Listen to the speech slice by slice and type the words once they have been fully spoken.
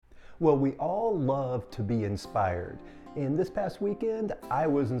Well, we all love to be inspired. And this past weekend, I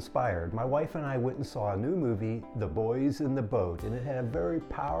was inspired. My wife and I went and saw a new movie, The Boys in the Boat, and it had a very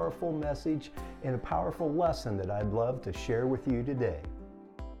powerful message and a powerful lesson that I'd love to share with you today.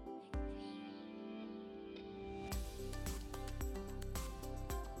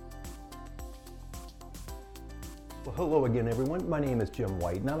 Well, hello again, everyone. My name is Jim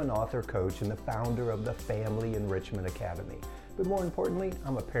White, and I'm an author, coach, and the founder of the Family Enrichment Academy. But more importantly,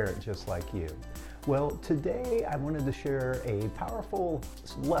 I'm a parent just like you. Well, today I wanted to share a powerful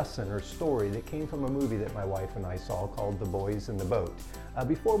lesson or story that came from a movie that my wife and I saw called The Boys in the Boat.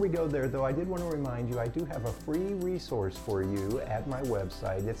 Before we go there, though, I did want to remind you I do have a free resource for you at my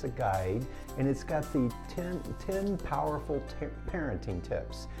website. It's a guide, and it's got the 10 powerful parenting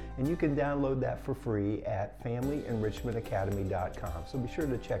tips. And you can download that for free at FamilyEnrichmentAcademy.com. So be sure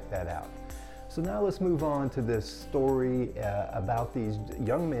to check that out. So now let's move on to this story about these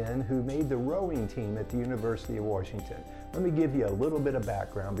young men who made the rowing team at the University of Washington. Let me give you a little bit of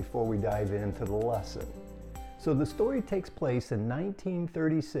background before we dive into the lesson. So the story takes place in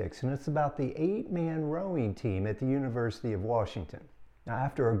 1936, and it's about the 8-man rowing team at the University of Washington. Now,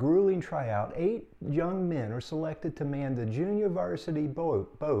 after a grueling tryout, 8 young men are selected to man the junior varsity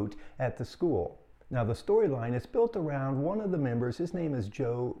boat at the school. Now, the storyline is built around one of the members. His name is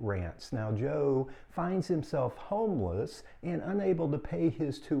Joe Rance. Now, Joe finds himself homeless and unable to pay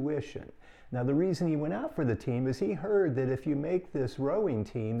his tuition. Now, the reason he went out for the team is he heard that if you make this rowing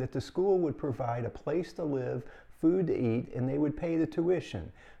team, that the school would provide a place to live, food to eat, and they would pay the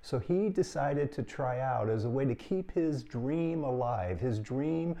tuition. So he decided to try out as a way to keep his dream alive, his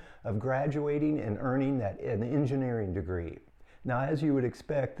dream of graduating and earning an engineering degree. Now, as you would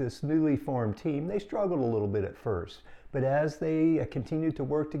expect, this newly formed team, they struggled a little bit at first, but as they continued to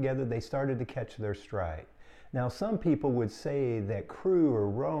work together, they started to catch their stride. Now, some people would say that crew or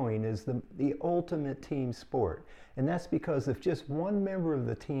rowing is the ultimate team sport, and that's because if just one member of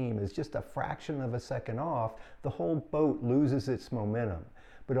the team is just a fraction of a second off, the whole boat loses its momentum.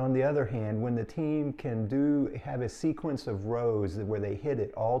 But on the other hand, when the team can have a sequence of rows where they hit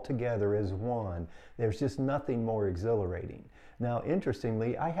it all together as one, there's just nothing more exhilarating. Now,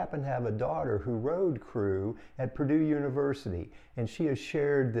 interestingly, I happen to have a daughter who rowed crew at Purdue University, and she has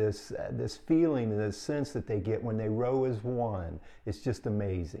shared this feeling and this sense that they get when they row as one. It's just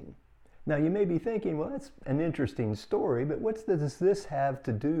amazing. Now, you may be thinking, well, that's an interesting story, but what does this have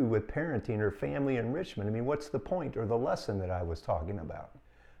to do with parenting or family enrichment? I mean, what's the point or the lesson that I was talking about?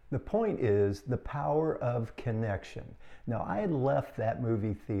 The point is the power of connection. Now, I had left that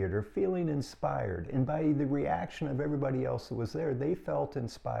movie theater feeling inspired, and by the reaction of everybody else that was there, they felt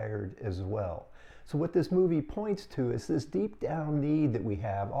inspired as well. So what this movie points to is this deep down need that we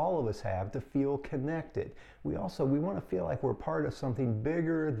have, all of us have, to feel connected. We want to feel like we're part of something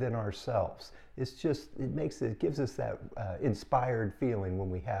bigger than ourselves. It gives us that inspired feeling when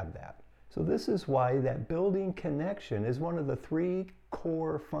we have that. So this is why that building connection is one of the 3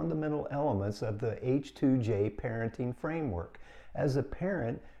 core fundamental elements of the H2J parenting framework. As a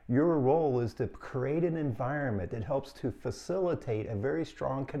parent, your role is to create an environment that helps to facilitate a very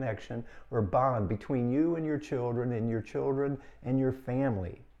strong connection or bond between you and your children and your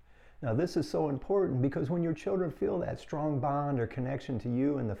family. Now, this is so important because when your children feel that strong bond or connection to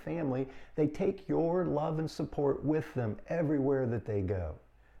you and the family, they take your love and support with them everywhere that they go.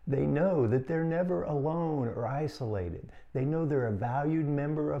 They know that they're never alone or isolated. They know they're a valued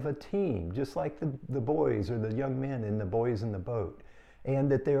member of a team, just like the boys or the young men in The Boys in the Boat,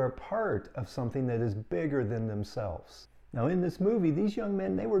 and that they are part of something that is bigger than themselves. Now, in this movie, these young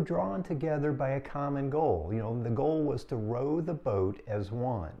men, they were drawn together by a common goal. The goal was to row the boat as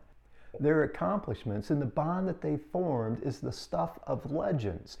one. Their accomplishments and the bond that they formed is the stuff of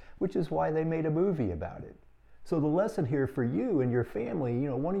legends, which is why they made a movie about it. So the lesson here for you and your family,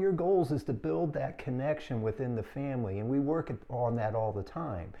 one of your goals is to build that connection within the family, and we work on that all the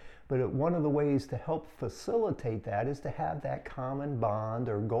time. But one of the ways to help facilitate that is to have that common bond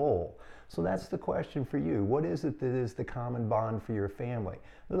or goal. So that's the question for you. What is it that is the common bond for your family?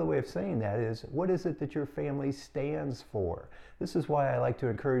 Another way of saying that is, what is it that your family stands for? This is why I like to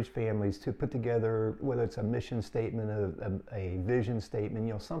encourage families to put together, whether it's a mission statement, a vision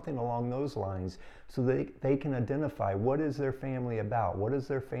statement, something along those lines, so that they can identify what is their family about, what does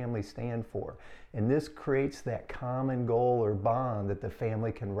their family stand for. And this creates that common goal or bond that the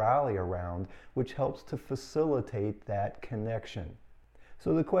family can rally around, which helps to facilitate that connection.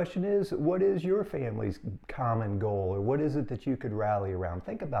 So the question is, what is your family's common goal, or what is it that you could rally around?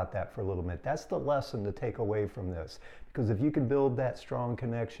 Think about that for a little bit. That's the lesson to take away from this. Because if you can build that strong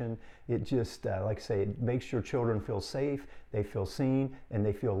connection, it just, like I say, it makes your children feel safe, they feel seen, and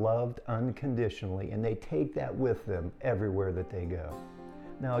they feel loved unconditionally, and they take that with them everywhere that they go.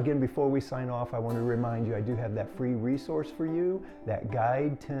 Now again, before we sign off, I want to remind you I do have that free resource for you, that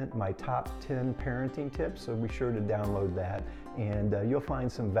guide, my top 10 parenting tips, so be sure to download that, and you'll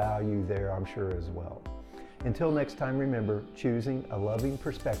find some value there, I'm sure, as well. Until next time, remember, choosing a loving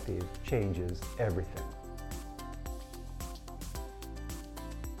perspective changes everything.